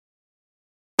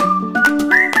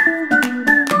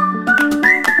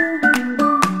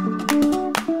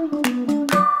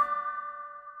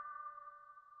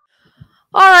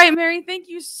right, Mary, thank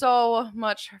you so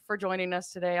much for joining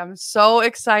us today. I'm so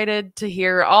excited to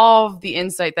hear all of the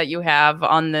insight that you have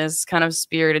on this kind of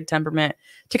spirited temperament.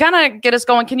 To kind of get us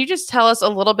going, can you just tell us a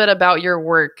little bit about your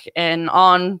work and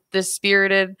on this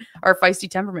spirited or feisty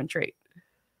temperament trait?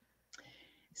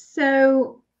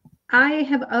 So I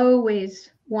have always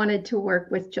wanted to work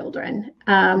with children.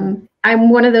 I'm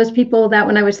one of those people that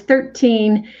when I was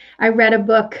 13, I read a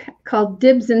book called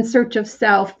Dibs in Search of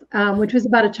Self, which was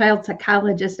about a child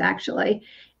psychologist, actually.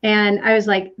 And I was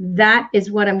like, that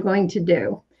is what I'm going to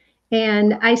do.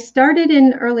 And I started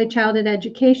in early childhood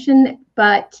education,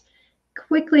 but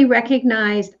quickly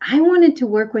recognized I wanted to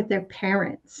work with their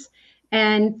parents.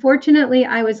 And fortunately,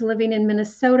 I was living in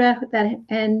Minnesota,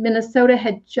 and Minnesota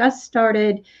had just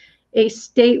started a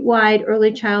statewide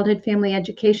early childhood family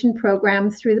education program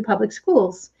through the public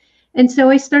schools. And so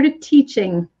I started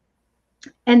teaching.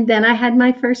 And then I had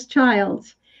my first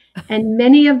child. And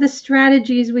many of the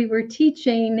strategies we were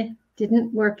teaching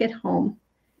didn't work at home.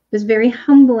 It was very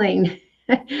humbling.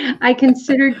 I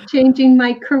considered changing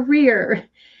my career.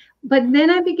 But then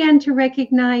I began to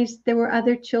recognize there were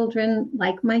other children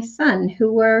like my son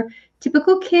who were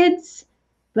typical kids,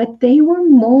 but they were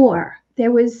more.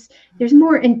 There's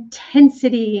more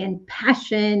intensity and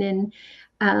passion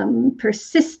and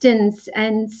persistence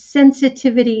and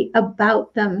sensitivity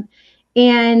about them.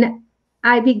 And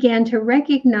I began to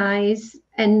recognize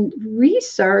and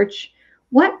research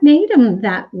what made them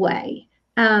that way.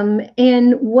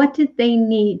 And what did they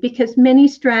need? Because many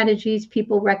strategies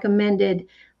people recommended,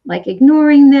 like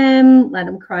ignoring them, let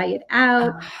them cry it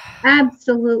out,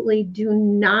 absolutely do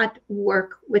not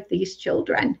work with these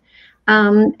children.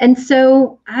 And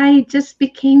so I just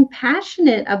became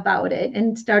passionate about it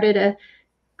and started a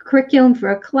curriculum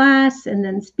for a class and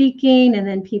then speaking. And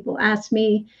then people asked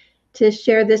me to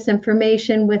share this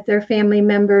information with their family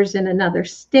members in another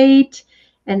state.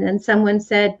 And then someone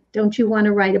said, don't you want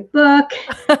to write a book?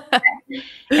 And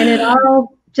it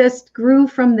all just grew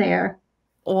from there.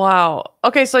 Wow.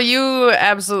 Okay, so you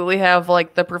absolutely have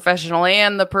like the professional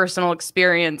and the personal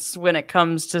experience when it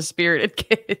comes to spirited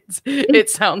kids. It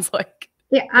sounds like.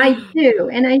 Yeah, I do.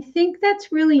 And I think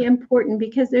that's really important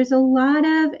because there's a lot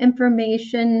of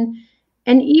information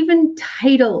and even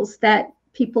titles that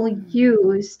people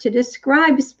use to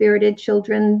describe spirited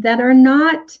children that are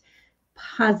not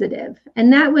positive.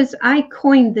 And I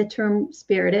coined the term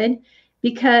spirited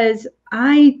because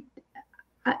my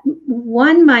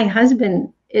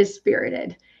husband is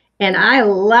spirited and I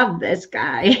love this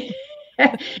guy.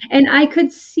 And I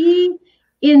could see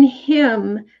in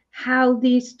him how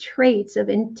these traits of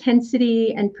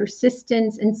intensity and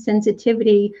persistence and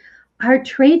sensitivity are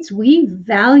traits we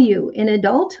value in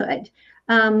adulthood.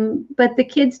 But the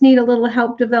kids need a little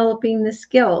help developing the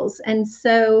skills. And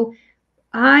so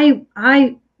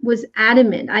I was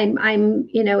adamant. I'm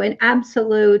an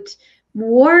absolute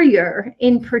warrior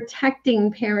in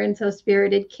protecting parents of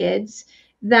spirited kids,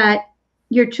 that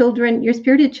your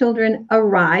spirited children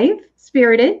arrive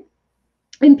spirited.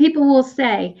 And people will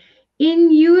say,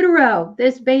 in utero,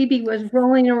 this baby was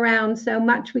rolling around so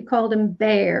much we called him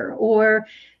Bear. Or,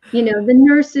 the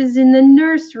nurses in the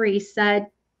nursery said,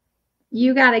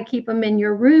 you got to keep them in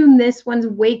your room. This one's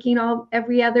waking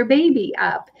every other baby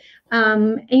up.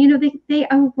 And they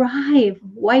arrive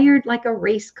wired like a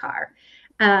race car.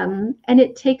 And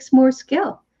it takes more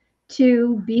skill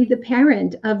to be the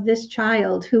parent of this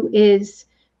child who is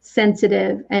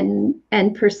sensitive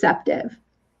and perceptive.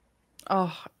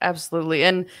 Oh, absolutely.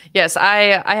 And yes,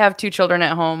 I have two children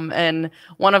at home, and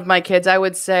one of my kids, I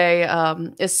would say,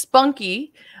 is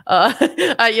spunky.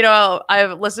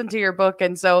 I've listened to your book,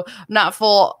 and so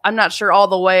I'm not sure all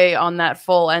the way on that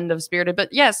full end of spirited,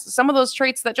 but yes, some of those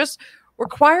traits that just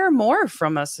require more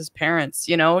from us as parents,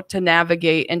 to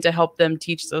navigate and to help them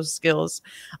teach those skills.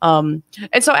 And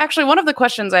so actually one of the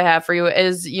questions I have for you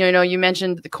is, you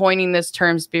mentioned coining this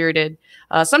term spirited.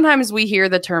 Sometimes we hear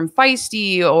the term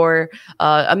feisty or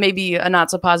maybe a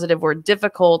not so positive word,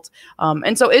 difficult.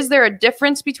 And so is there a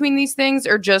difference between these things,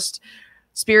 or just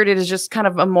spirited is just kind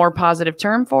of a more positive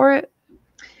term for it?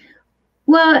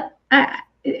 Well,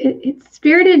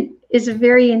 spirited is a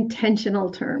very intentional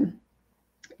term.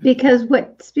 Because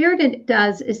what spirited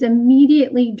does is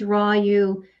immediately draw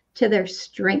you to their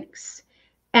strengths.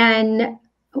 And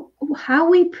how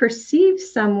we perceive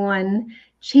someone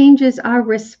changes our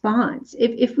response.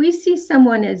 If we see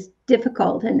someone as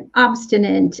difficult and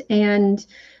obstinate and,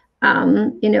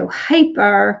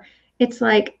 hyper, it's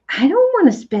like, I don't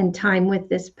want to spend time with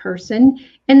this person.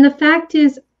 And the fact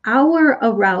is, our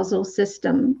arousal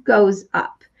system goes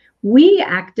up. We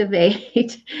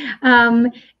activate.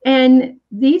 And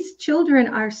these children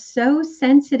are so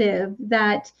sensitive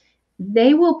that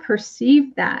they will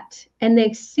perceive that and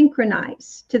they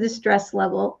synchronize to the stress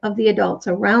level of the adults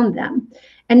around them.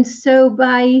 And so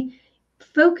by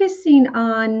focusing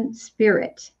on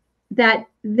spirit, that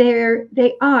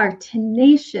they are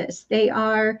tenacious, they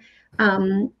are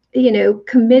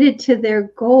committed to their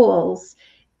goals.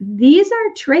 These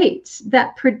are traits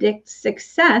that predict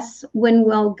success when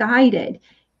well guided.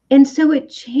 And so it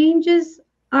changes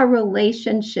our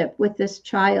relationship with this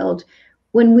child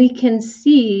when we can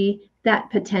see that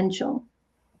potential.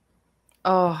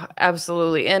 Oh,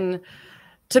 absolutely. And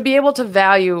to be able to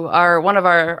value one of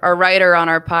our writer on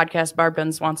our podcast, Barb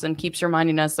Ben Swanson, keeps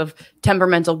reminding us of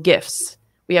temperamental gifts.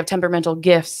 We have temperamental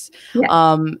gifts.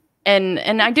 Yes.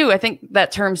 And I think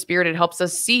that term spirited helps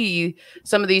us see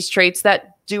some of these traits that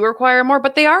do require more,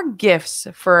 but they are gifts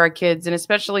for our kids, and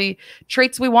especially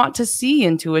traits we want to see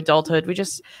into adulthood. We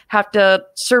just have to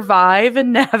survive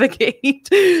and navigate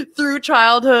through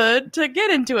childhood to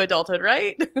get into adulthood,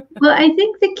 right? Well, I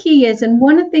think the key is, and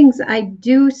one of the things I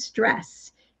do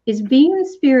stress is being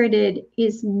spirited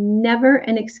is never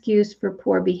an excuse for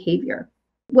poor behavior.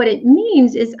 What it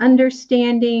means is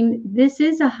understanding this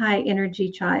is a high energy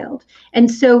child.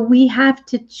 And so we have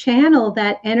to channel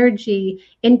that energy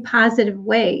in positive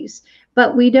ways.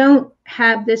 But we don't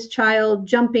have this child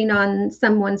jumping on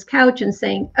someone's couch and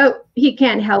saying, oh, he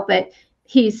can't help it,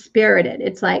 he's spirited.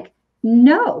 It's like,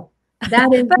 no,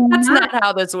 that is that's not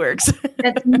how this works.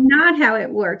 That's not how it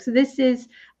works. This is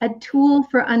a tool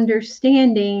for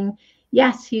understanding,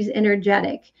 yes, he's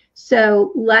energetic.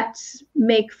 So let's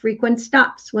make frequent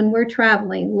stops when we're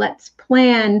traveling. Let's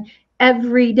plan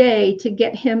every day to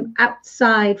get him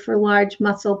outside for large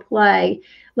muscle play.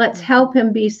 Let's help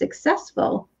him be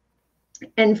successful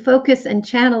and focus and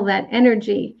channel that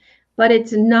energy. But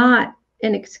it's not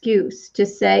an excuse to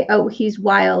say, oh, he's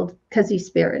wild because he's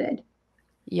spirited.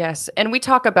 Yes. And we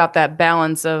talk about that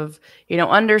balance of,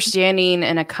 understanding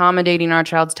and accommodating our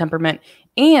child's temperament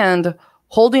and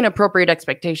holding appropriate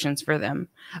expectations for them.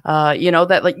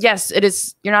 That like, yes, it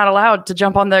is, you're not allowed to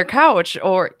jump on their couch,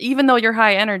 or even though you're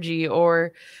high energy,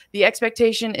 or the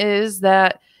expectation is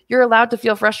that you're allowed to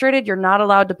feel frustrated. You're not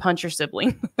allowed to punch your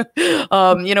sibling.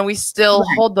 We still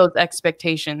hold those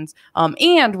expectations.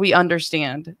 And we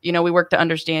understand, we work to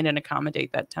understand and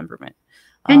accommodate that temperament.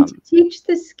 And to teach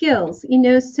the skills,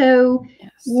 so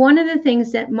yes. One of the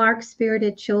things that marks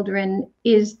spirited children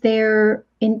is their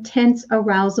intense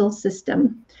arousal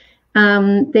system.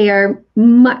 They are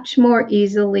much more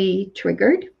easily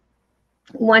triggered.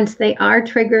 Once they are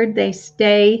triggered, they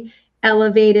stay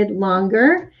elevated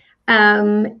longer.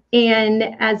 And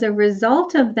as a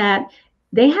result of that,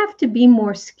 they have to be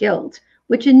more skilled,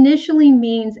 which initially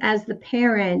means as the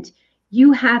parent,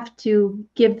 you have to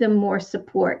give them more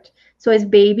support. So as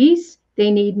babies, they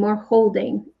need more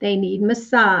holding, they need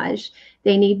massage,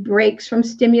 they need breaks from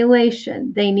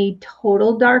stimulation, they need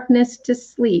total darkness to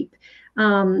sleep.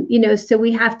 So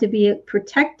we have to be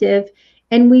protective,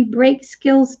 and we break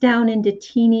skills down into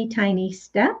teeny tiny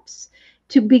steps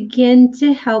to begin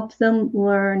to help them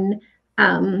learn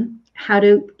how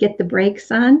to get the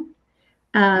brakes on.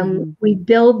 We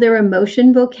build their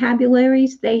emotion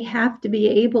vocabularies. They have to be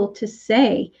able to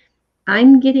say,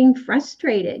 I'm getting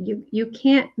frustrated. You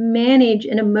can't manage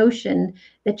an emotion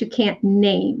that you can't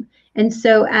name. And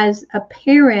so as a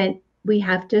parent, we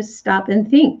have to stop and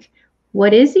think,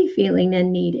 what is he feeling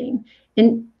and needing?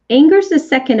 And anger is the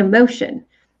second emotion.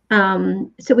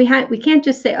 So we can't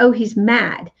just say, oh, he's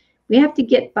mad. We have to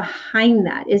get behind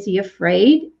that. Is he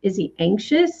afraid? Is he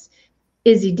anxious?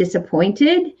 Is he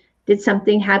disappointed? Did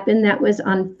something happen that was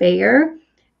unfair?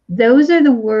 Those are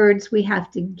the words we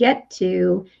have to get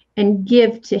to and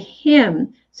give to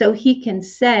him so he can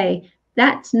say,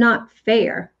 that's not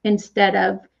fair, instead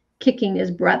of kicking his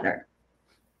brother.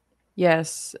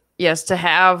 Yes, to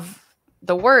have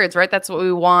the words, right? That's what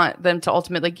we want them to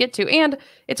ultimately get to. And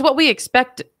it's what we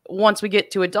expect once we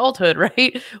get to adulthood,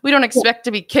 right? We don't expect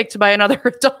to be kicked by another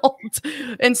adult.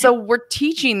 And so we're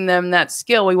teaching them that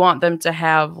skill we want them to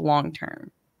have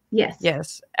long-term.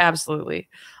 Yes, absolutely.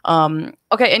 Okay.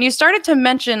 And you started to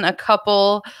mention a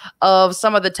couple of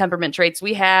some of the temperament traits.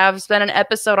 We have spent an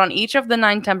episode on each of the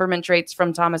 9 temperament traits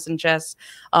from Thomas and Chess.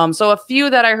 So a few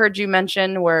that I heard you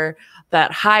mention were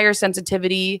that higher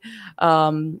sensitivity,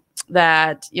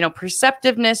 that,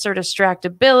 perceptiveness or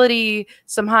distractibility,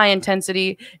 some high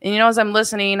intensity. And, as I'm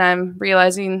listening, I'm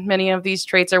realizing many of these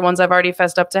traits are ones I've already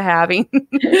fessed up to having.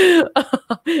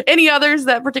 Any others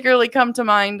that particularly come to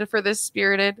mind for this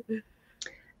spirited?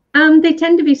 They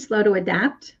tend to be slow to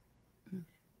adapt.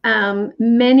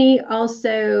 Many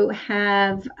also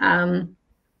have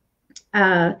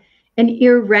an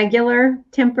irregular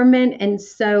temperament, and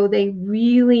so they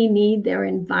really need their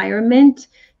environment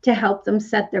to help them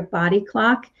set their body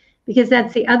clock, because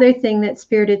that's the other thing that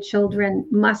spirited children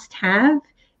must have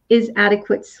is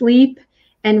adequate sleep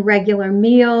and regular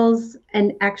meals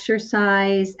and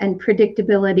exercise and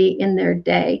predictability in their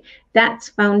day. That's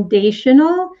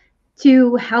foundational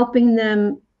to helping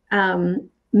them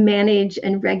manage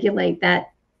and regulate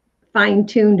that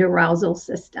fine-tuned arousal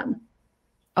system.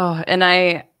 Oh,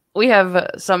 and we have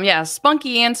some, yeah,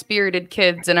 spunky and spirited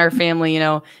kids in our family,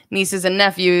 nieces and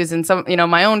nephews and some,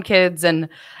 my own kids. And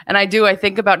I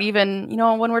think about even,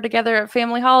 when we're together at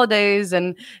family holidays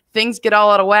and things get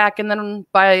all out of whack. And then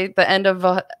by the end of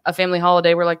a family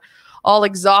holiday, we're like all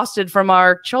exhausted from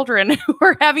our children who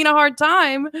are having a hard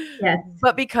time. Yes.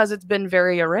 But because it's been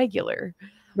very irregular.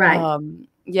 Right.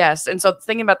 Yes. And so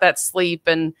thinking about that sleep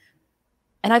and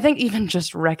I think even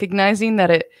just recognizing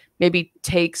that it maybe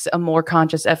takes a more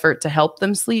conscious effort to help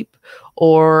them sleep,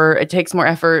 or it takes more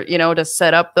effort, to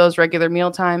set up those regular meal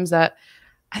times, that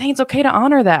I think it's okay to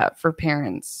honor that for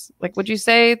parents. Like, would you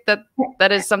say that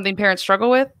that is something parents struggle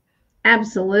with?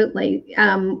 Absolutely.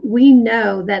 We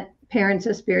know that parents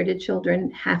of spirited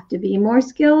children have to be more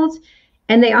skilled,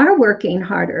 and they are working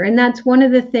harder. And that's one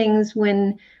of the things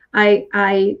when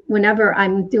whenever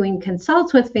I'm doing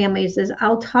consults with families, is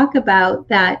I'll talk about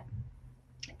that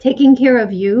taking care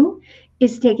of you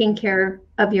is taking care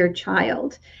of your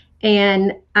child.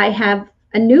 And I have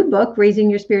a new book, Raising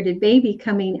Your Spirited Baby,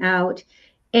 coming out,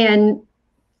 and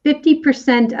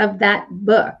 50% of that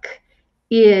book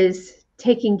is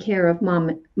taking care of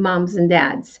moms and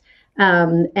dads,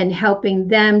 and helping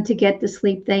them to get the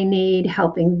sleep they need,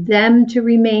 helping them to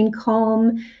remain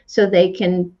calm so they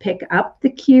can pick up the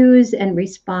cues and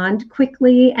respond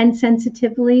quickly and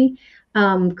sensitively,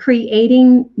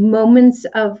 creating moments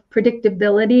of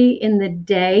predictability in the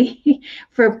day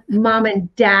for mom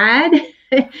and dad,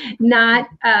 not,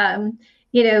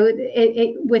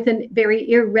 with a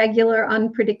very irregular,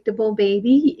 unpredictable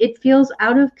baby, it feels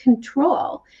out of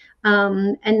control.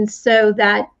 And so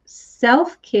that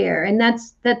self-care, and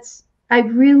that's I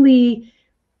really,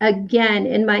 again,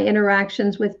 in my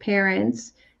interactions with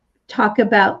parents, talk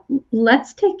about,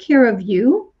 let's take care of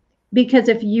you, because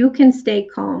if you can stay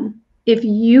calm, if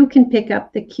you can pick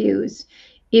up the cues,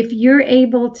 if you're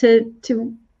able to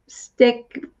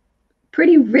stick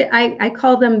I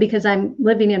call them, because I'm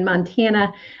living in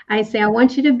Montana, I say, I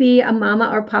want you to be a mama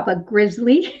or papa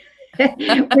grizzly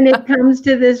when it comes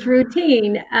to this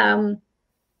routine.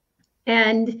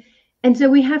 And so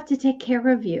we have to take care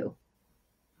of you.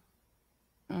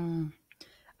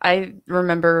 I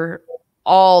remember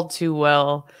all too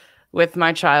well with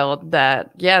my child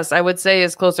that, yes, I would say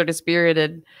is closer to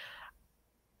spirited.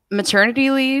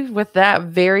 Maternity leave with that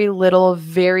very little,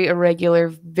 very irregular,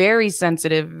 very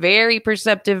sensitive, very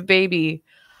perceptive baby.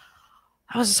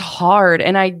 That was hard.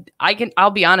 And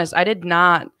I'll be honest,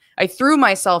 I threw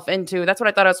myself into, that's what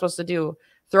I thought I was supposed to do.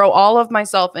 Throw all of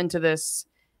myself into this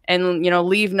and,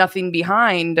 leave nothing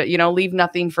behind, leave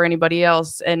nothing for anybody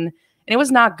else. And it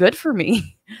was not good for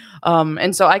me.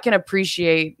 And so I can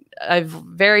appreciate, I've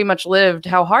very much lived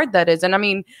how hard that is. And I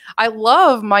mean, I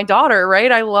love my daughter,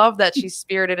 right? I love that she's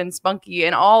spirited and spunky,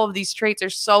 and all of these traits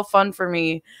are so fun for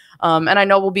me. And I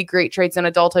know will be great traits in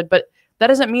adulthood, but that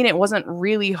doesn't mean it wasn't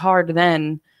really hard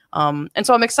then. And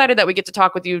so I'm excited that we get to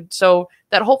talk with you so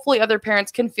that hopefully other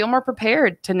parents can feel more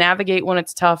prepared to navigate when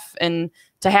it's tough and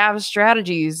to have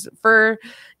strategies for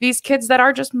these kids that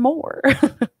are just more.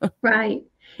 Right.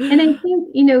 And I think,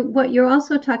 what you're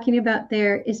also talking about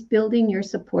there is building your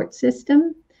support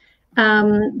system.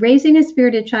 Raising a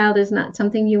spirited child is not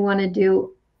something you want to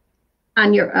do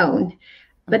on your own.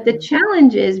 But the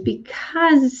challenge is,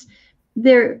 because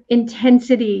their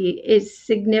intensity is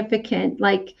significant,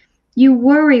 like, you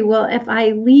worry, well, if I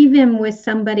leave him with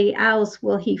somebody else,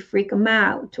 will he freak him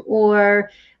out?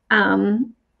 Or we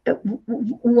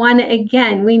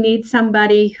need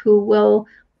somebody who will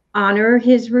honor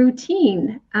his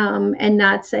routine, and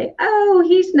not say, oh,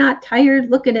 he's not tired,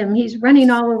 look at him, he's running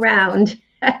all around.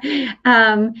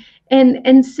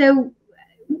 And so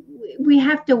we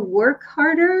have to work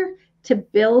harder to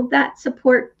build that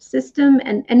support system.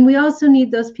 And we also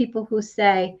need those people who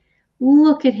say,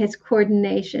 look at his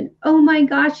coordination. Oh my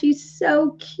gosh, he's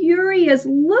so curious.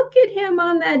 Look at him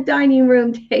on that dining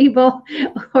room table,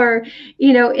 or,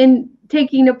 in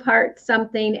taking apart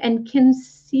something, and can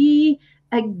see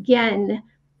again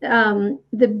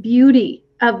the beauty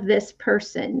of this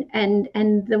person and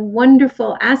the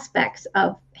wonderful aspects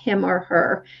of him or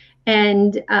her,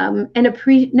 and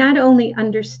not only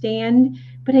understand,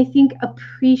 but I think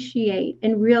appreciate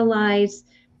and realize,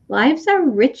 lives are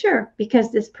richer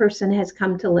because this person has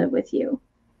come to live with you.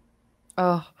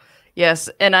 Oh, yes.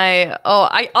 And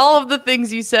all of the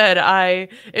things you said, I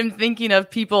am thinking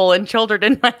of people and children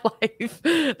in my life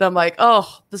that I'm like,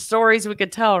 oh, the stories we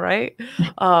could tell, right?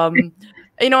 Um,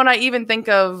 and I even think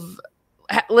of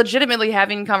legitimately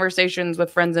having conversations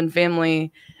with friends and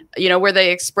family, where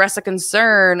they express a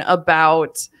concern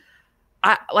about,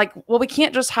 well, we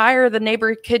can't just hire the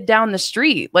neighbor kid down the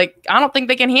street. Like, I don't think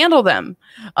they can handle them.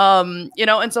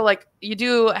 And so like you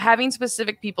do having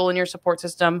specific people in your support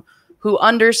system who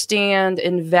understand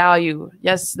and value,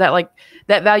 yes, that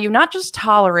value, not just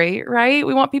tolerate, right?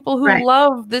 We want people who Right.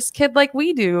 love this kid like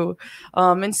we do,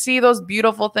 and see those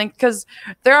beautiful things, because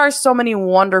there are so many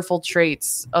wonderful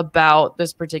traits about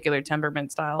this particular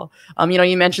temperament style.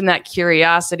 You mentioned that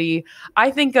curiosity. I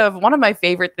think of one of my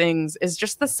favorite things is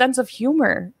just the sense of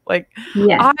humor. Like,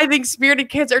 Yes. I think spirited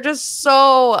kids are just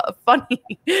so funny,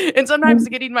 and sometimes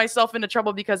getting myself into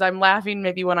trouble because I'm laughing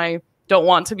maybe when I don't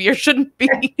want to be or shouldn't be.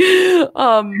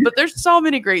 But there's so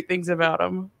many great things about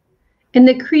them. And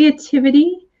the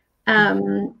creativity,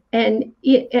 and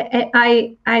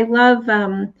I love,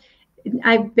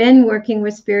 I've been working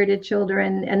with spirited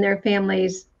children and their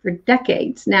families for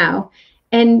decades now,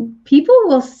 and people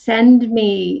will send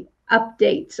me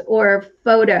updates or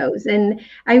photos. And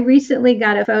I recently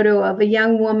got a photo of a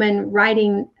young woman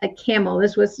riding a camel.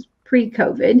 This was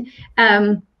pre-COVID.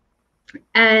 And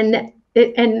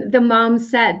the mom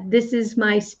said, "This is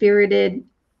my spirited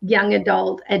young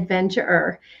adult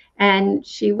adventurer." And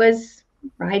she was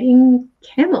riding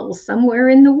camels somewhere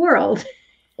in the world.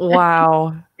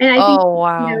 Wow. And I think,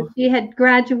 wow. she had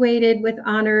graduated with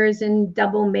honors and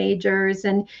double majors.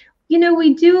 And,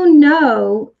 we do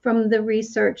know from the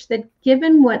research that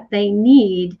given what they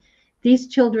need, these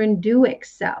children do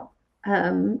excel.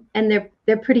 And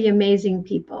they're pretty amazing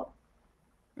people.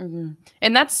 Mm-hmm.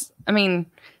 And that's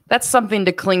something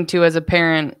to cling to as a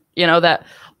parent, that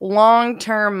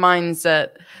long-term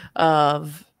mindset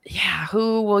of,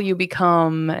 who will you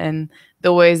become and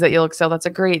the ways that you'll excel. That's a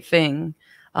great thing.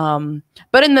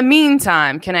 But in the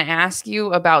meantime, can I ask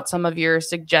you about some of your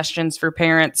suggestions for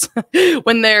parents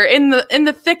when they're in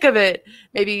the thick of it,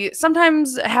 maybe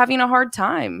sometimes having a hard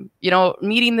time,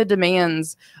 meeting the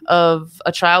demands of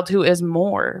a child who is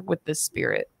more with this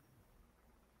spirit?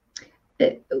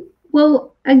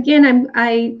 Well, again,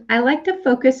 I like to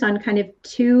focus on kind of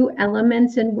two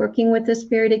elements in working with the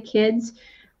spirited kids.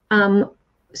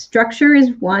 Structure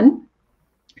is one,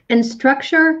 and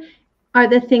structure are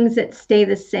the things that stay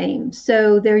the same.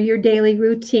 So they're your daily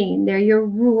routine, they're your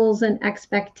rules and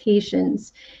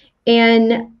expectations.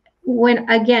 And when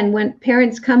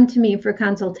parents come to me for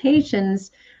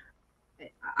consultations,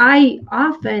 I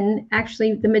often,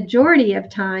 actually the majority of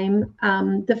time,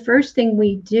 the first thing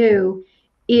we do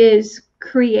is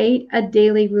create a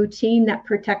daily routine that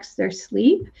protects their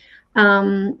sleep,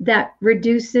 that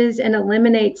reduces and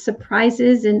eliminates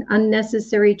surprises and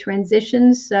unnecessary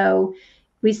transitions. So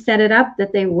we set it up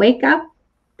that they wake up,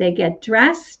 they get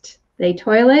dressed, they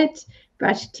toilet,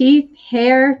 brush teeth,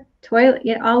 hair, toilet,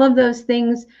 all of those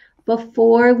things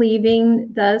before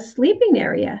leaving the sleeping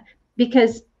area.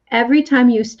 Because every time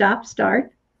you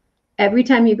start, every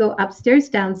time you go upstairs,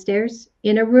 downstairs,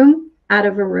 in a room, out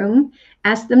of a room,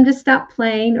 ask them to stop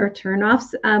playing or turn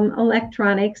off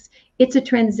electronics, it's a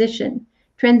transition.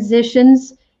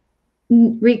 Transitions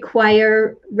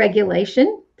require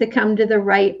regulation to come to the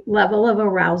right level of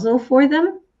arousal for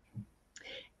them.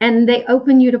 And they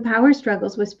open you to power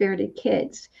struggles with spirited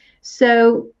kids.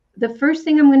 So the first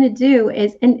thing I'm going to do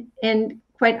is, and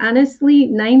quite honestly,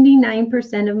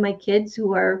 99% of my kids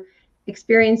who are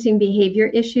experiencing behavior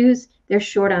issues, they're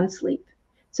short on sleep.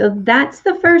 So that's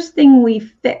the first thing we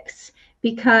fix,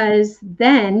 because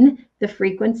then the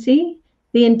frequency,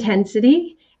 the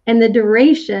intensity, and the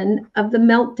duration of the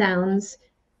meltdowns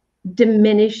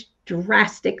diminish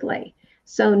drastically.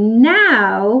 So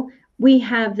now we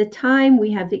have the time,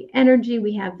 we have the energy,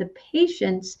 we have the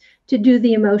patience to do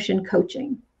the emotion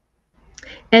coaching.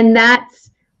 And that's,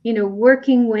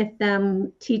 working with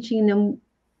them, teaching them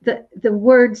the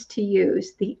words to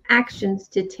use, the actions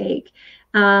to take.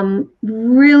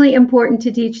 Really important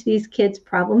to teach these kids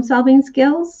problem-solving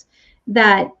skills,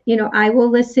 that, I will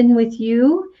listen with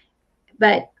you,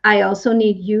 but I also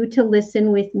need you to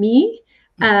listen with me.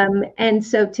 And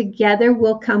so together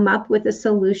we'll come up with a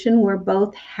solution we're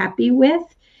both happy with.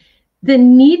 The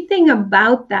neat thing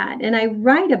about that, and I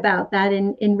write about that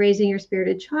in Raising Your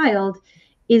Spirited Child,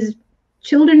 is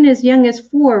children as young as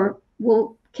 4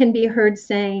 can be heard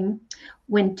saying,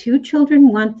 when 2 children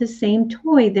want the same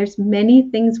toy, there's many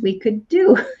things we could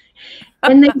do.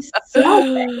 And they solve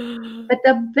it. But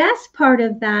the best part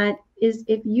of that is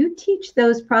if you teach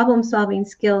those problem solving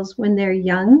skills when they're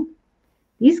young,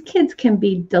 these kids can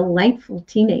be delightful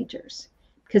teenagers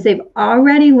because they've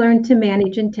already learned to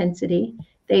manage intensity.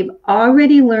 They've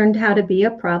already learned how to be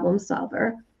a problem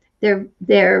solver.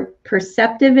 They're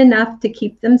perceptive enough to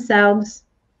keep themselves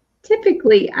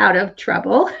typically out of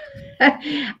trouble.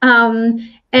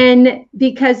 And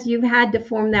because you've had to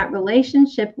form that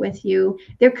relationship with you,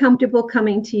 they're comfortable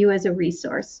coming to you as a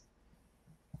resource.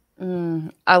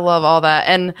 I love all that.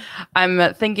 And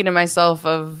I'm thinking to myself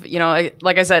of,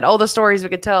 like I said, all the stories we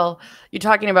could tell. You're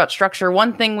talking about structure.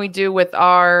 One thing we do with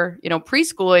our,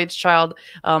 preschool age child,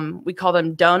 we call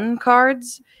them done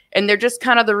cards. And they're just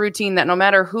kind of the routine that no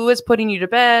matter who is putting you to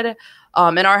bed,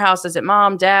 in our house, is it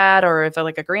mom, dad, or if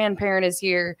like a grandparent is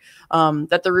here,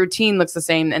 that the routine looks the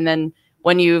same. And then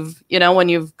when you've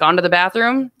gone to the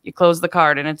bathroom, you close the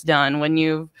card and it's done. When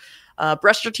you've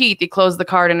brushed your teeth, you close the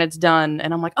card and it's done.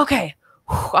 And I'm like, okay,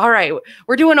 all right,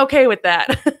 we're doing okay with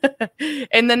that.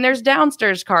 And then there's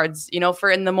downstairs cards, for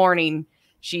in the morning.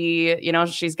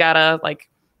 She's got to like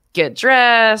get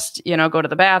dressed, go to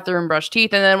the bathroom, brush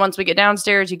teeth. And then once we get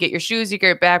downstairs, you get your shoes, you get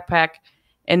your backpack,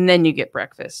 and then you get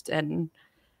breakfast. And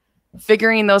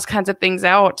figuring those kinds of things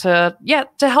out to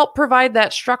help provide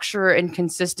that structure and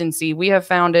consistency. We have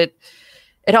found it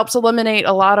helps eliminate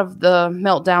a lot of the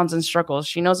meltdowns and struggles.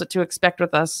 She knows what to expect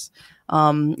with us,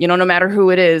 no matter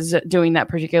who it is doing that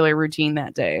particular routine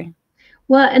that day.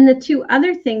 Well, and the two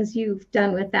other things you've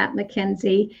done with that,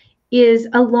 Mackenzie, is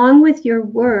along with your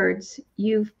words,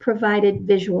 you've provided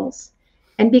visuals.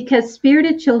 And because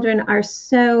spirited children are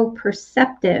so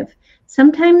perceptive,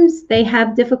 sometimes they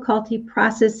have difficulty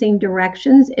processing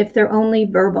directions if they're only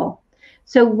verbal.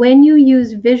 So when you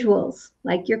use visuals,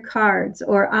 like your cards,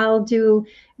 or I'll do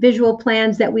visual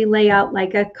plans that we lay out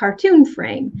like a cartoon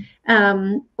frame,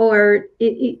 that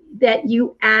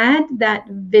you add that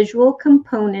visual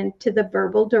component to the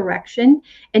verbal direction,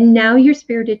 and now your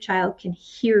spirited child can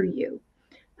hear you.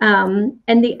 And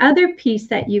the other piece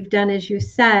that you've done, as you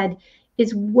said,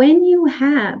 is when you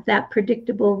have that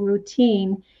predictable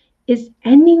routine, is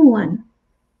anyone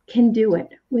can do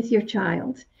it with your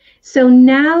child. So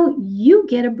now you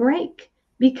get a break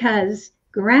because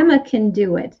grandma can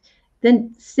do it. The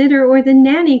sitter or the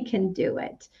nanny can do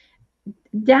it.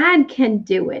 Dad can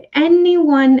do it.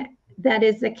 Anyone that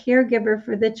is a caregiver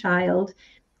for the child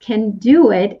can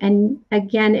do it. And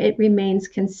again, it remains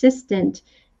consistent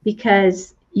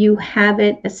because you have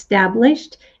it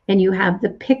established and you have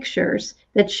the pictures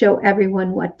that show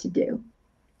everyone what to do.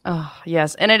 Oh,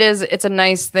 yes. And it's a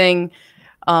nice thing.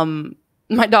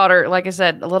 My daughter, like I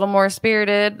said, a little more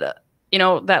spirited,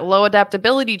 that low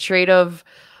adaptability trait of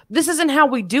this isn't how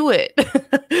we do it,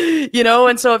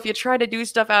 and so if you try to do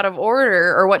stuff out of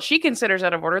order or what she considers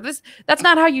out of order, that's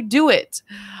not how you do it.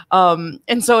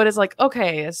 And so it is like,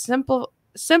 okay, as simple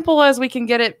as we can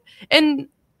get it. And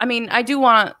I mean, I do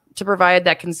want to provide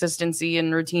that consistency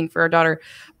and routine for our daughter,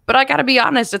 but I got to be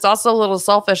honest, it's also a little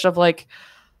selfish of like,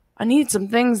 I need some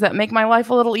things that make my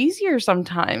life a little easier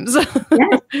sometimes.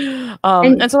 Yes.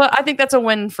 And so I think that's a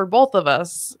win for both of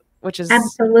us, which is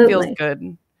absolutely feels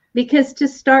good. Because to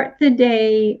start the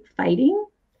day fighting,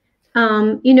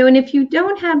 and if you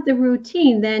don't have the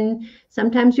routine, then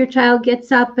sometimes your child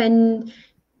gets up and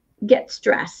gets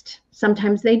dressed.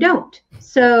 Sometimes they don't.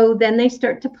 So then they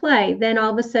start to play. Then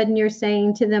all of a sudden you're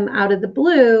saying to them out of the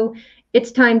blue,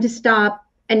 it's time to stop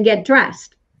and get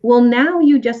dressed. Well, now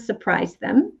you just surprise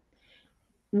them,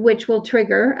 which will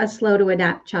trigger a slow to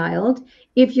adapt child.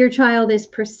 If your child is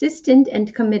persistent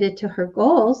and committed to her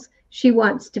goals, she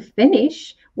wants to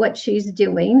finish what she's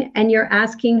doing, and you're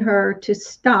asking her to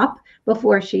stop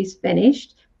before she's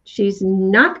finished, she's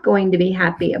not going to be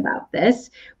happy about this.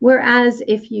 Whereas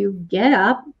if you get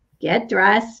up, get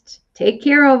dressed, take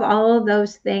care of all of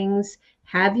those things,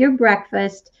 have your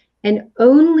breakfast, and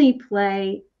only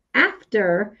play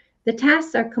after the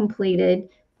tasks are completed,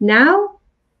 now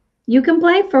you can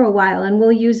play for a while. And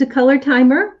we'll use a color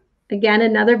timer, again,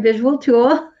 another visual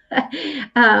tool,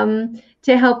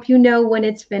 to help you know when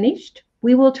it's finished.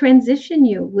 We will transition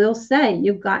you. We'll say,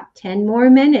 you've got 10 more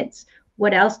minutes.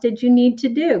 What else did you need to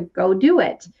do? Go do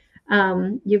it.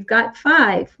 You've got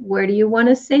 5. Where do you want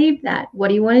to save that? What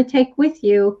do you want to take with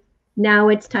you? Now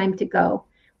it's time to go.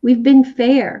 We've been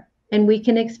fair, and we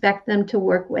can expect them to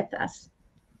work with us.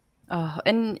 Oh,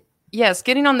 and yes,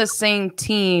 getting on the same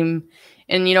team.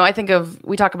 And, I think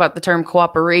we talk about the term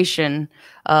cooperation,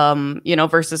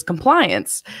 versus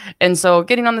compliance. And so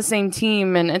getting on the same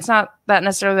team, and it's not that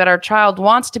necessarily that our child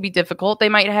wants to be difficult. They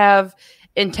might have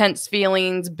intense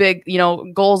feelings, big,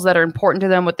 goals that are important to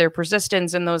them with their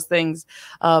persistence and those things.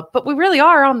 But we really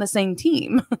are on the same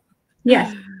team.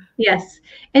 Yes, yes.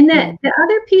 And the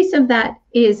other piece of that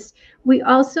is we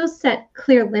also set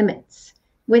clear limits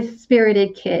with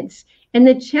spirited kids. And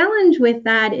the challenge with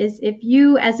that is if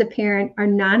you as a parent are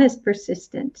not as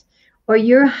persistent, or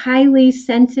you're highly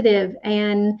sensitive,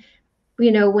 and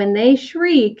when they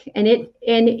shriek and it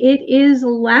is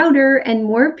louder and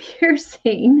more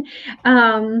piercing,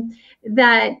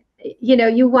 that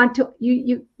you want to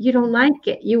you don't like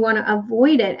it, you want to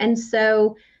avoid it. And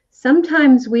so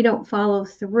sometimes we don't follow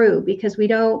through because we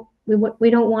don't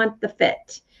want the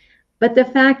fit. But the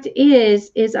fact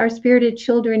is our spirited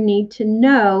children need to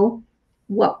know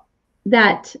what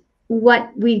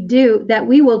we do, that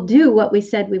we will do what we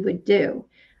said we would do.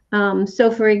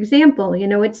 So for example,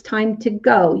 it's time to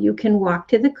go. You can walk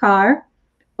to the car,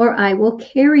 or I will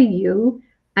carry you.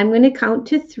 I'm going to count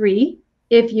to 3.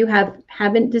 If you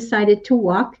haven't decided to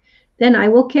walk, then I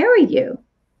will carry you.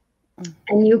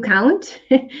 And you count.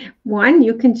 1,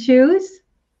 you can choose.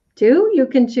 2, you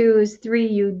can choose. 3,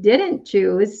 you didn't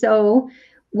choose. So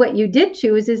what you did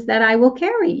choose is that I will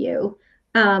carry you.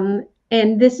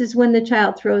 And this is when the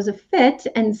child throws a fit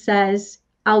and says,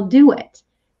 I'll do it.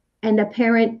 And a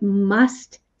parent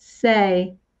must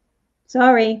say,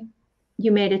 sorry,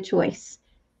 you made a choice,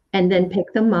 and then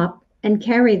pick them up and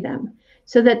carry them,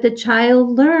 so that the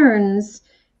child learns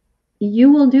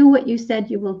you will do what you said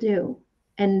you will do.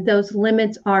 And those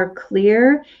limits are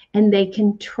clear, and they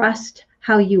can trust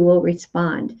how you will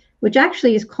respond, which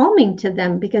actually is calming to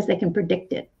them because they can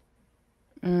predict it.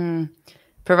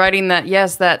 Providing that,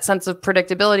 yes, that sense of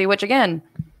predictability, which again,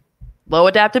 low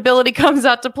adaptability comes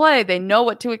out to play. They know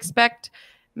what to expect,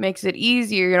 makes it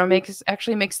easier,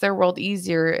 makes their world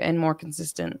easier and more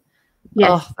consistent. Yes.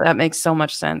 Oh, that makes so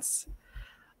much sense.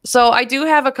 So I do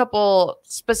have a couple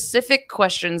specific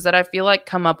questions that I feel like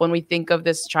come up when we think of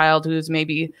this child who's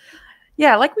maybe,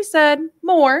 like we said,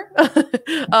 more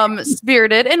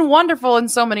spirited and wonderful in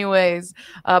so many ways.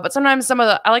 But sometimes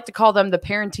I like to call them the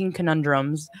parenting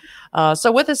conundrums.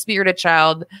 So with a spirited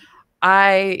child,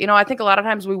 I think a lot of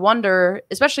times we wonder,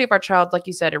 especially if our child, like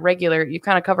you said, irregular, you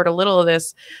kind of covered a little of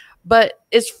this, but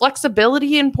is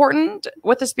flexibility important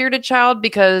with a spirited child?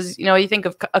 Because, you think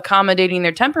of accommodating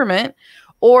their temperament,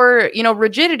 or,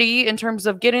 rigidity in terms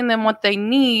of getting them what they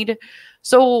need.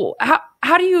 So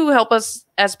how do you help us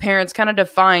as parents kind of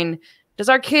define, does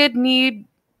our kid need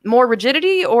more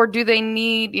rigidity, or do they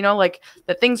need, like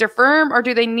that things are firm, or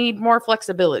do they need more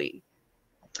flexibility?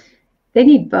 They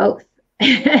need both.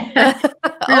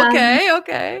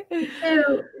 Okay.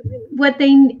 So what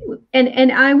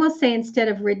and I will say, instead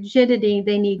of rigidity,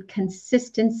 they need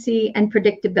consistency and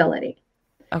predictability.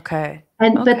 Okay.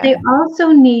 But they also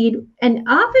need, and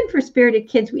often for spirited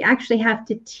kids, we actually have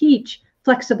to teach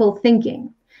flexible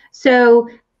thinking. So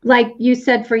like you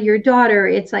said, for your daughter,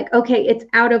 it's like, okay, it's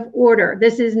out of order.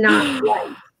 This is not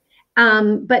right.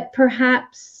 But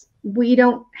perhaps we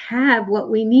don't have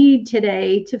what we need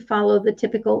today to follow the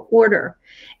typical order.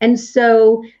 And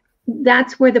so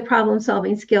that's where the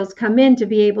problem-solving skills come in, to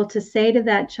be able to say to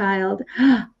that child,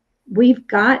 we've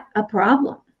got a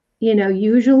problem.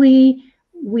 Usually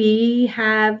we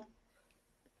have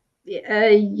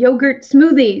yogurt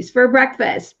smoothies for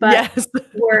breakfast, but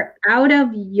we're out of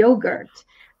yogurt.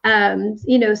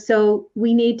 So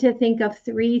we need to think of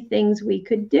 3 things we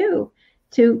could do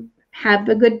to have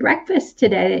a good breakfast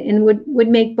today and would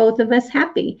make both of us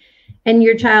happy. And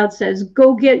your child says,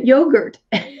 go get yogurt.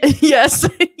 Yes.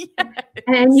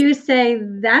 And you say,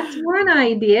 that's one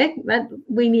idea, but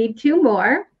we need 2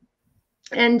 more.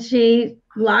 And she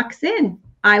locks in,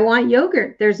 I want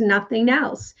yogurt. There's nothing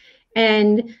else.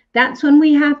 And that's when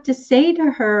we have to say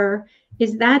to her,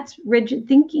 that's rigid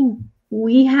thinking.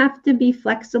 We have to be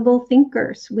flexible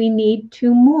thinkers. We need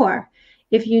 2 more.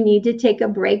 If you need to take a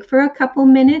break for a couple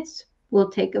minutes, we'll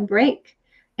take a break,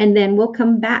 and then we'll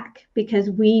come back, because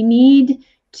we need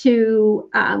to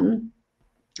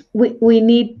we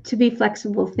need to be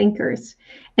flexible thinkers.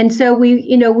 And so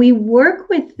we work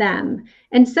with them,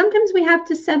 and sometimes we have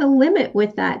to set a limit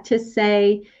with that, to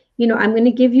say, I'm going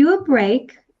to give you a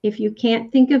break. If you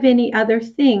can't think of any other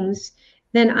things,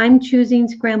 then I'm choosing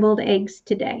scrambled eggs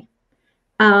today.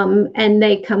 And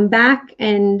they come back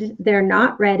and they're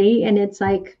not ready. And it's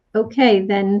like, okay,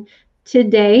 then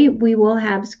today we will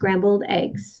have scrambled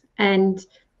eggs. And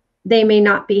they may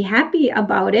not be happy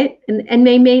about it, and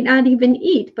they may not even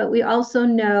eat. But we also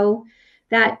know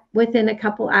that within a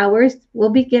couple hours, we'll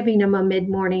be giving them a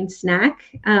mid-morning snack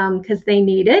because they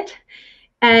need it.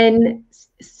 And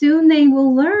soon they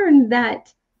will learn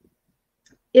that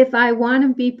if I want to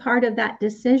be part of that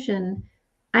decision,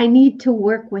 I need to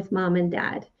work with mom and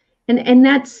dad. And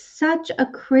that's such a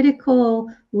critical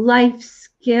life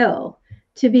skill,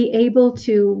 to be able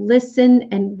to listen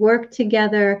and work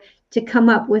together to come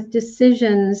up with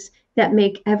decisions that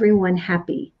make everyone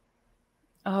happy.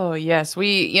 Oh, yes.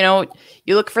 You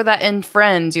look for that in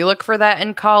friends, you look for that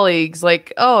in colleagues.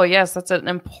 Like, oh, yes, that's an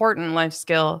important life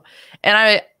skill.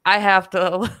 And I have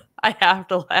to I have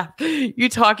to laugh. You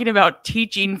talking about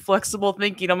teaching flexible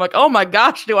thinking. I'm like, "Oh my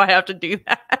gosh, do I have to do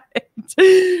that?"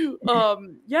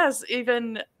 Yes,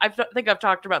 even think I've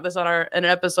talked about this on an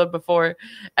episode before.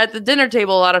 At the dinner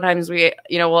table, a lot of times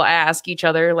we'll ask each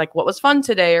other like, "What was fun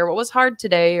today?" or "What was hard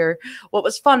today?" or "What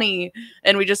was funny?"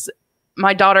 And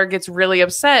my daughter gets really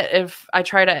upset if I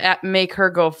try to make her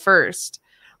go first.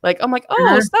 Like, I'm like, oh,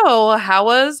 Uh, so how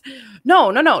was?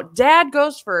 No, no, no. Dad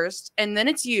goes first, and then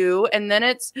it's you, and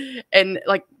then and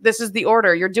like, this is the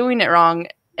order. You're doing it wrong.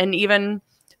 And even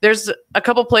there's a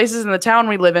couple places in the town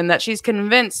we live in that she's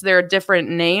convinced they're a different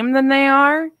name than they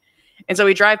are. And so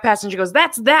we drive past and she goes,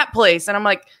 that's that place. And I'm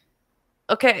like,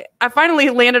 okay, I finally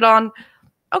landed on,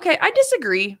 okay, I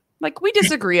disagree. Like, we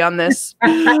disagree on this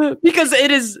because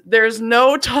there's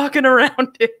no talking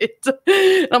around it.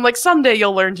 And I'm like, someday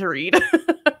you'll learn to read.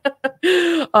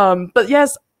 But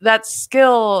yes, that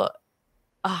skill,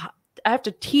 I have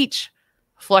to teach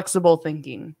flexible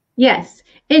thinking. yes.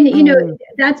 And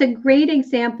that's a great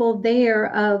example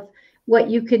there of what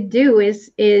you could do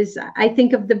is I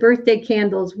think of the birthday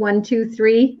candles, 1, 2,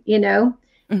 3, and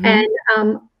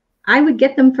I would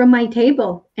get them from my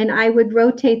table and I would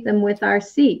rotate them with our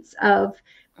seats of,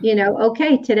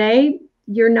 okay, today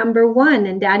you're number 1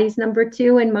 and daddy's number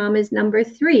 2 and mom is number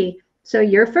 3. So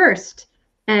you're first.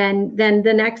 And then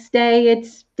the next day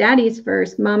it's daddy's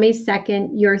first, mommy's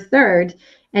second, you're third.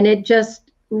 And it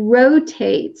just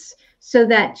rotates so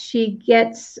that she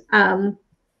gets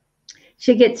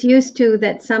used to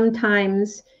that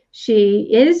sometimes she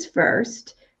is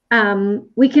first.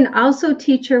 We can also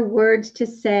teach her words to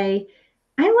say,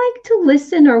 I like to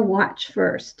listen or watch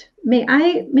first. May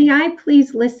I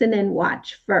please listen and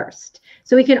watch first?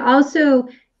 So we can also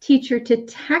teach her to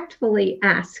tactfully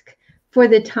ask for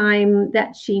the time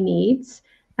that she needs.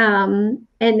 And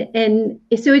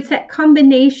so it's that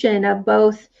combination of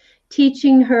both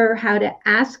teaching her how to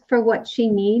ask for what she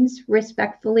needs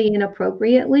respectfully and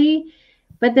appropriately,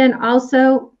 but then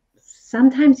also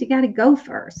sometimes you got to go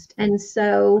first. And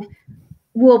so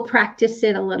we'll practice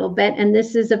it a little bit. And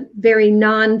this is a very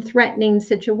non-threatening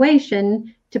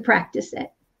situation to practice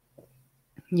it.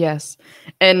 Yes.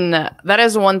 And that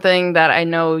is one thing that I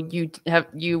know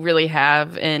you really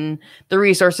have in the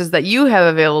resources that you have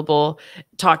available,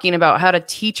 talking about how to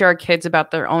teach our kids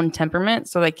about their own temperament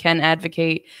so they can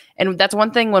advocate. And that's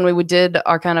one thing when we did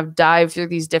our kind of dive through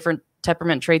these different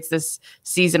temperament traits this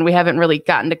season, we haven't really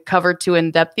gotten to cover too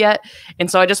in depth yet. And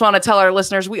so I just want to tell our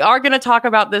listeners, we are going to talk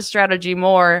about this strategy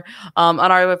more on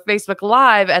our Facebook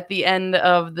Live at the end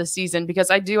of the season,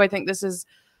 because I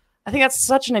think that's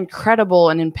such an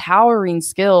incredible and empowering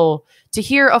skill to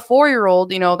hear a 4-year-old,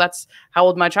 that's how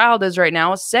old my child is right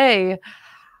now, say,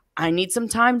 I need some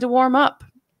time to warm up,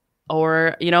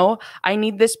 or, I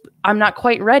need this, I'm not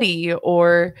quite ready,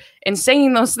 and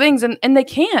saying those things, and they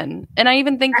can. And I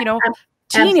even think,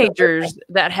 teenagers Absolutely.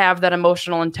 that have that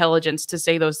emotional intelligence to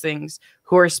say those things,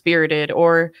 who are spirited,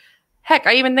 or heck,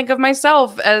 I even think of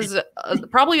myself as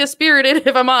probably a spirited,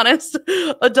 if I'm honest,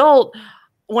 adult.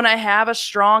 When I have a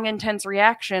strong, intense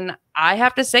reaction, I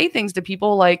have to say things to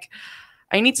people like,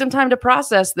 I need some time to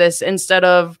process this, instead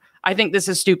of, I think this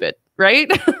is stupid,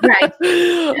 right? Right.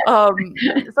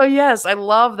 So yes, I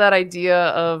love that idea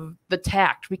of the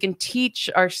tact. We can teach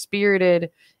our spirited,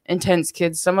 intense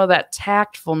kids some of that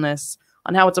tactfulness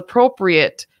on how it's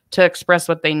appropriate to express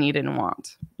what they need and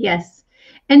want. Yes.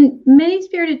 And many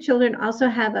spirited children also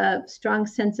have a strong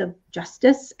sense of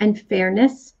justice and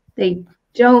fairness. They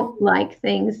don't like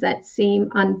things that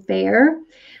seem unfair.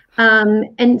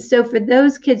 And so for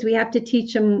those kids, we have to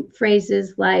teach them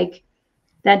phrases like,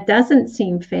 that doesn't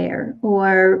seem fair,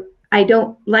 or I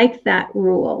don't like that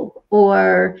rule,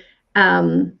 or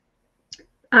I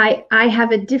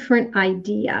have a different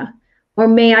idea, or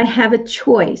may I have a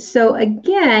choice. So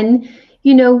again,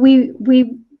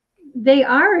 they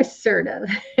are assertive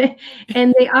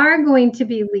and they are going to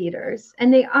be leaders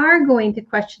and they are going to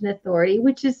question authority,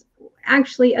 which is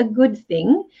actually a good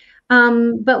thing.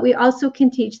 But we also can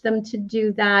teach them to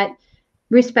do that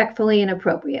respectfully and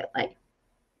appropriately.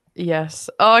 Yes.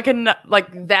 Oh, I can,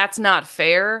 like, that's not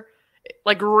fair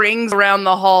like rings around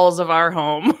the halls of our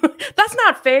home. That's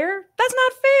not fair. That's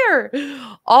not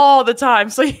fair. All the time.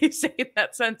 So you say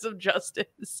that sense of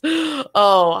justice.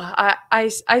 Oh,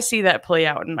 I see that play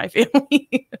out in my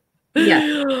family.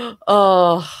 Yeah.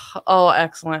 Oh,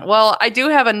 excellent. Well, I do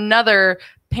have another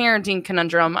parenting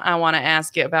conundrum I want to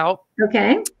ask you about.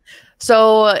 Okay.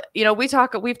 So, we've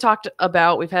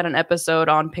had an episode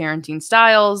on parenting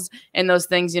styles and those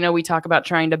things, we talk about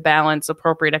trying to balance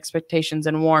appropriate expectations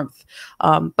and warmth.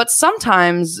 But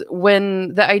sometimes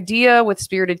when the idea with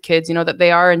spirited kids, that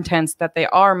they are intense, that they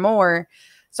are more,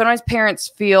 sometimes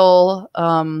parents feel,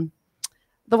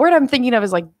 the word I'm thinking of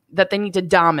is like that they need to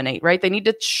dominate, right? They need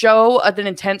to show an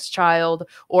intense child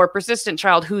or persistent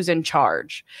child who's in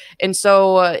charge. And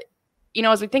so,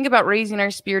 as we think about raising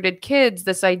our spirited kids,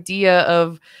 this idea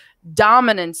of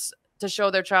dominance to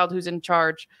show their child who's in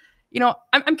charge,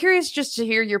 I'm curious just to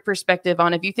hear your perspective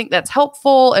on if you think that's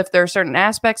helpful, if there are certain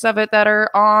aspects of it that are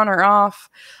on or off,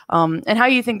 and how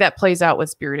you think that plays out with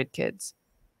spirited kids.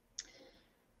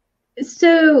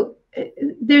 So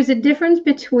there's a difference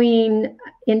between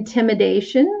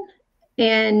intimidation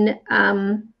and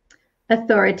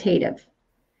authoritative.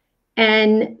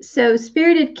 And so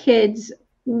spirited kids,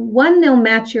 one, they'll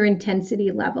match your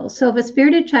intensity level. So if a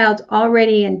spirited child's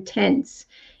already intense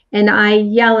and I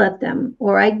yell at them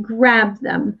or I grab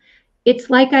them, it's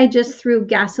like I just threw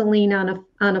gasoline on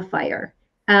a fire.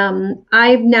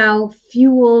 I've now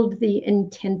fueled the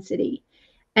intensity,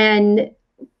 and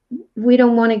we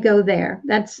don't want to go there.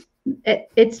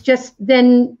 It's just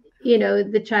then,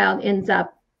 the child ends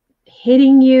up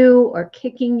hitting you or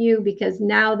kicking you because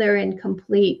now they're in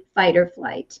complete fight or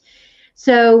flight.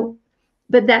 So,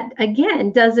 but that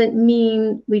again doesn't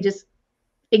mean we just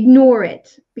ignore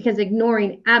it, because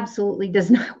ignoring absolutely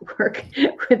does not work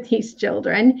with these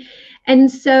children. And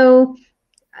so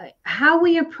how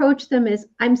we approach them is,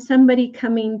 I'm somebody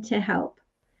coming to help,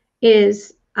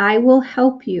 is I will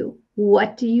help you.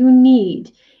 What do you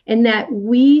need? And that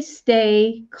we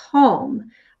stay calm.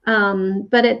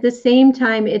 But at the same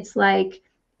time, it's like,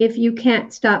 if you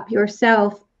can't stop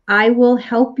yourself, I will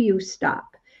help you stop.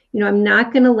 I'm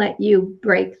not going to let you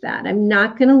break that. I'm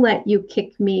not going to let you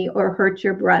kick me or hurt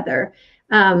your brother.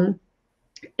 And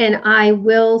I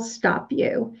will stop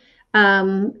you.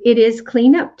 It is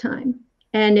cleanup time.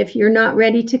 And if you're not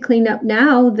ready to clean up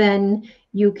now, then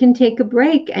you can take a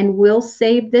break and we'll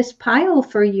save this pile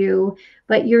for you.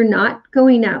 But you're not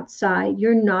going outside.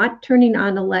 You're not turning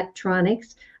on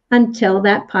electronics until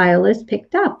that pile is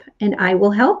picked up. And I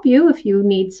will help you if you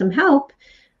need some help.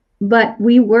 But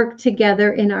we work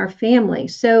together in our family.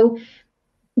 So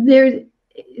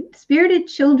spirited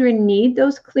children need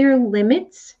those clear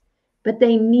limits, but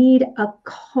they need a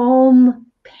calm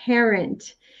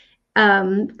parent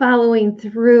following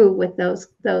through with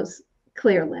those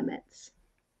clear limits.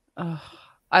 Oh,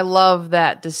 I love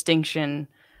that distinction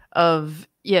of,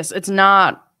 yes, it's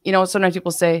not, sometimes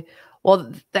people say,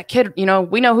 well, that kid, we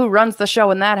know who runs the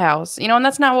show in that house, and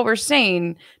that's not what we're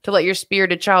saying, to let your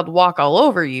spirited child walk all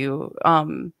over you.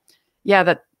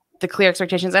 That the clear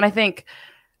expectations. And I think,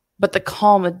 but the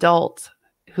calm adult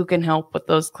who can help with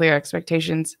those clear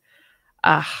expectations.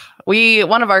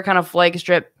 One of our kind of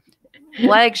flagship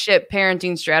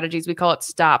parenting strategies, we call it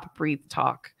stop, breathe,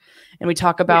 talk. And we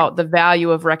talk about the value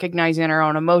of recognizing our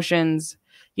own emotions.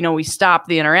 We stop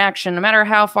the interaction, no matter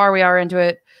how far we are into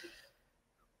it.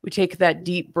 We take that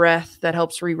deep breath that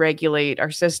helps re-regulate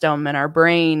our system and our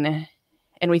brain.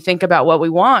 And we think about what we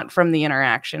want from the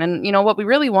interaction. And, what we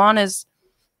really want is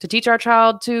to teach our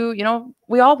child to,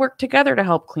 we all work together to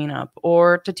help clean up,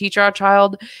 or to teach our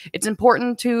child it's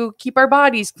important to keep our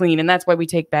bodies clean. And that's why we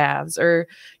take baths, or,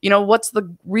 what's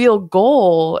the real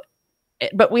goal?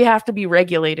 But we have to be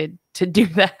regulated to do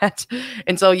that.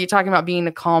 And so you're talking about being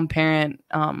a calm parent.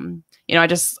 I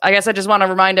guess I just want to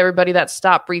remind everybody that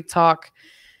stop, breathe, talk,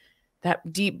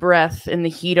 that deep breath in the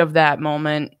heat of that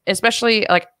moment, especially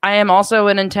like I am also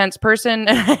an intense person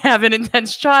and I have an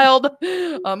intense child,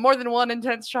 more than one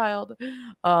intense child.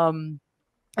 And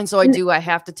so I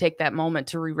have to take that moment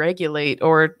to re-regulate,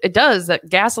 or it does. That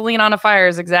gasoline on a fire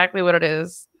is exactly what it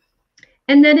is.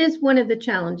 And that is one of the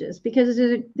challenges, because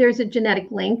there's a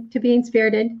genetic link to being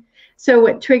spirited. So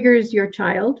what triggers your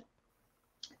child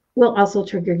will also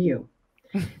trigger you.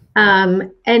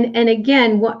 And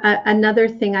again, another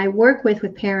thing I work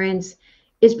with parents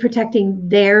is protecting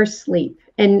their sleep.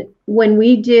 And when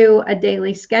we do a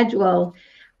daily schedule,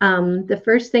 the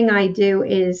first thing I do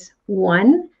is,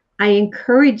 one, I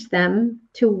encourage them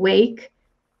to wake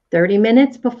 30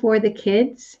 minutes before the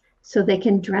kids so they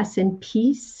can dress in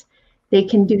peace. They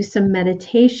can do some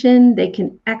meditation. They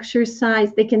can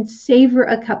exercise. They can savor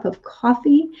a cup of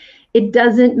coffee. It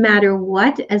doesn't matter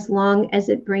what, as long as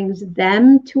it brings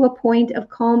them to a point of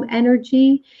calm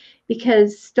energy.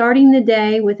 Because starting the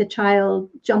day with a child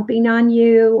jumping on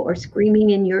you or screaming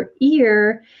in your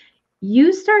ear,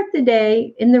 you start the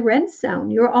day in the red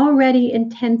zone. You're already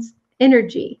intense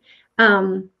energy.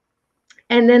 And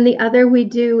then the other we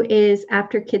do is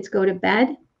after kids go to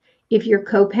bed, if you're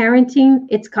co-parenting,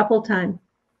 it's couple time.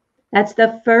 That's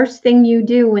the first thing you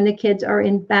do when the kids are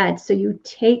in bed. So you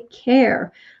take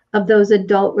care of those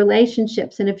adult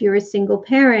relationships. And if you're a single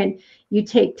parent, you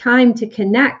take time to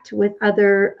connect with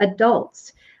other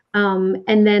adults.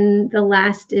 And then the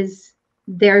last is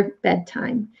their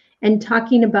bedtime. And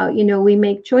talking about, we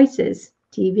make choices: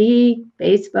 TV,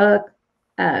 Facebook,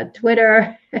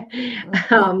 Twitter,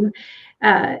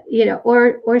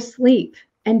 or sleep.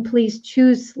 And please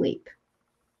choose sleep.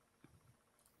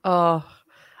 Oh,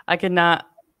 I could not.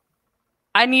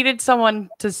 I needed someone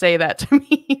to say that to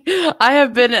me. I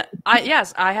have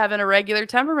an irregular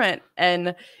temperament,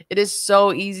 and it is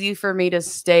so easy for me to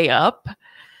stay up,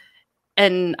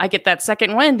 and I get that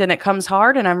second wind and it comes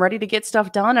hard and I'm ready to get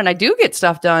stuff done, and I do get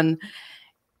stuff done,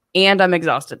 and I'm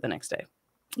exhausted the next day.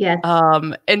 Yes.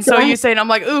 And so you saying, I'm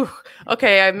like, ooh,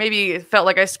 okay, I maybe felt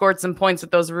like I scored some points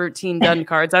with those routine done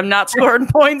cards. I'm not scoring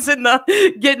points in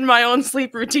the getting my own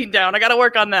sleep routine down. I got to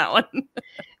work on that one.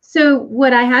 So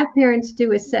what I have parents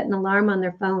do is set an alarm on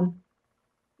their phone.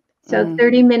 So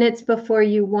 30 minutes before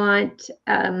you want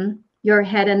your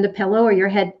head on the pillow, or your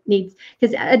head needs,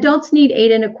 because adults need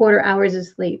 8.25 hours of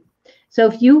sleep. So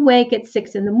if you wake at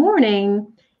 6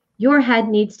 a.m, your head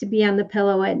needs to be on the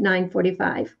pillow at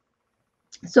 9:45.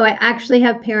 So I actually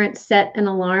have parents set an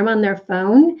alarm on their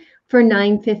phone for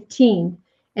 9:15,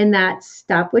 and that's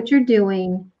stop what you're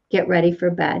doing, get ready for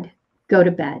bed, go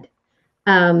to bed.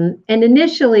 And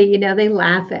initially, they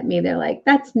laugh at me. They're like,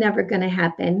 that's never going to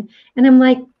happen. And I'm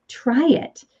like, try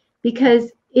it,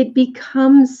 because it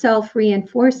becomes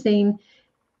self-reinforcing.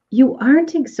 You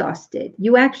aren't exhausted.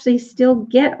 You actually still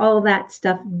get all that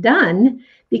stuff done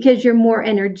because you're more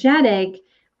energetic,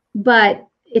 but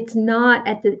it's not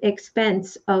at the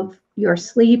expense of your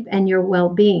sleep and your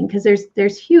well-being, because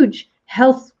there's huge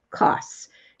health costs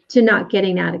to not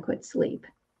getting adequate sleep.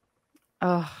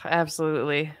 Oh,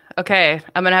 absolutely. Okay,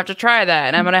 I'm going to have to try that,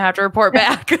 and I'm going to have to report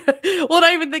back. Well,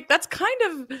 I even think that's kind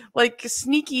of like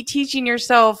sneaky teaching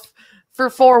yourself for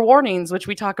forewarnings, which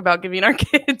we talk about giving our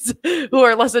kids who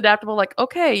are less adaptable. Like,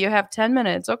 okay, you have 10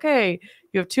 minutes. Okay,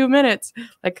 you have 2 minutes.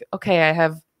 Like, okay, I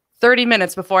have 30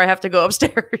 minutes before I have to go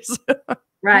upstairs.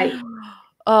 Right.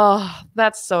 Oh,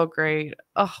 that's so great.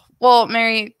 Oh, well,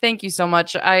 Mary, thank you so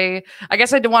much. I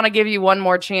guess I do want to give you one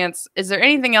more chance. Is there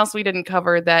anything else we didn't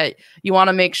cover that you want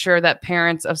to make sure that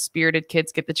parents of spirited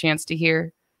kids get the chance to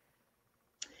hear?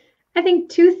 I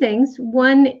think two things.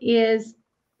 One is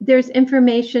there's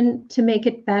information to make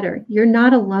it better. You're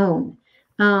not alone.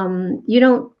 You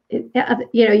don't,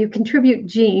 you contribute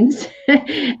genes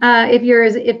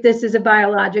if this is a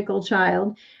biological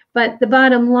child. But the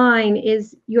bottom line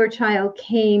is your child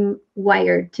came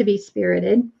wired to be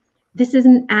spirited. This is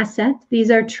an asset. These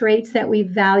are traits that we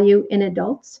value in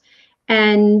adults.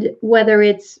 And whether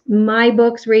it's my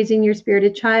books, Raising Your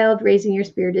Spirited Child, Raising Your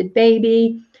Spirited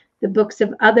Baby, the books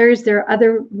of others, there are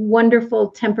other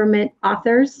wonderful temperament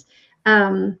authors,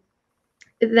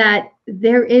 that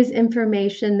there is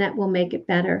information that will make it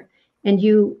better. And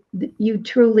you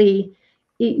truly,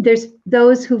 there's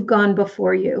those who've gone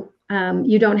before you.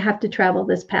 You don't have to travel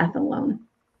this path alone.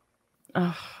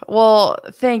 Oh, well,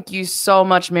 thank you so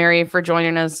much, Mary, for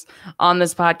joining us on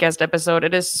this podcast episode.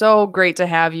 It is so great to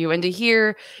have you and to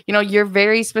hear, you're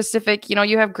very specific.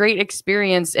 You have great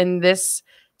experience in this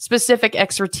specific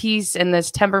expertise in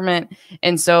this temperament.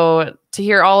 And so to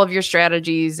hear all of your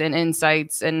strategies and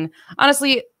insights, and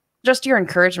honestly, just your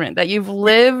encouragement that you've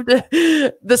lived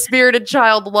the spirited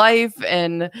child life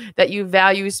and that you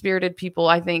value spirited people,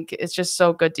 I think it's just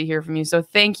so good to hear from you. So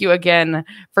thank you again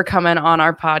for coming on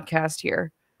our podcast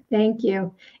here. Thank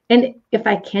you. And if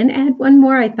I can add one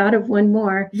more, I thought of one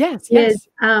more. Yes.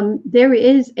 There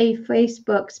is a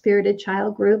Facebook Spirited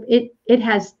Child group. It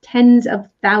has tens of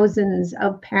thousands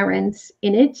of parents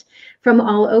in it from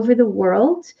all over the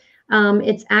world.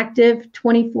 It's active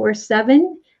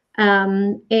 24/7.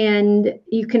 And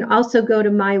you can also go to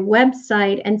my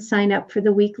website and sign up for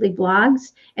the weekly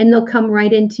blogs, and they'll come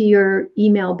right into your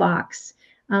email box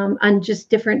on just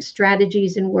different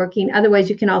strategies in working. Otherwise,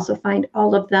 you can also find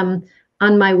all of them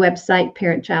on my website,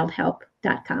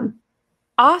 parentchildhelp.com.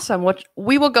 Awesome. Which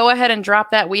we will go ahead and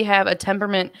drop that. We have a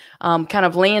temperament kind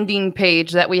of landing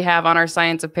page that we have on our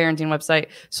Science of Parenting website.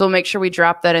 So we'll make sure we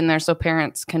drop that in there so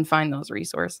parents can find those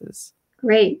resources.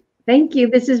 Great. Thank you.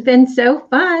 This has been so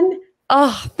fun.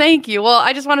 Oh, thank you. Well,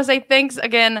 I just want to say thanks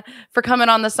again for coming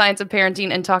on The Science of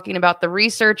Parenting and talking about the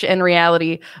research and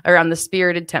reality around the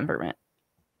spirited temperament.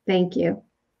 Thank you.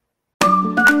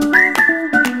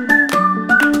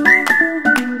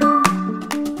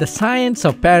 The Science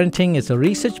of Parenting is a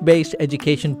research-based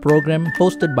education program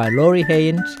hosted by Lori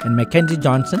Haynes and Mackenzie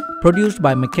Johnson, produced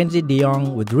by Mackenzie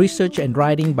DeYoung with research and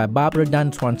writing by Barbara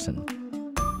Dunn Swanson.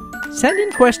 Send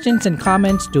in questions and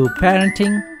comments to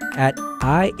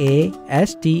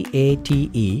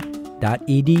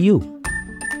parenting@iastate.edu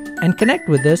and connect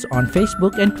with us on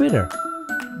Facebook and Twitter.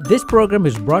 This program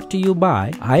is brought to you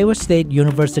by Iowa State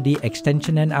University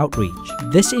Extension and Outreach.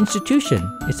 This institution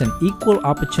is an equal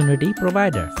opportunity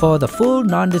provider. For the full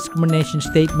non-discrimination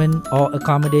statement or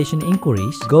accommodation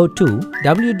inquiries, go to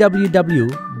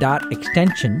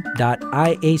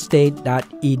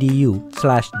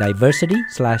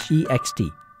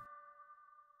www.extension.iastate.edu/diversity/ext.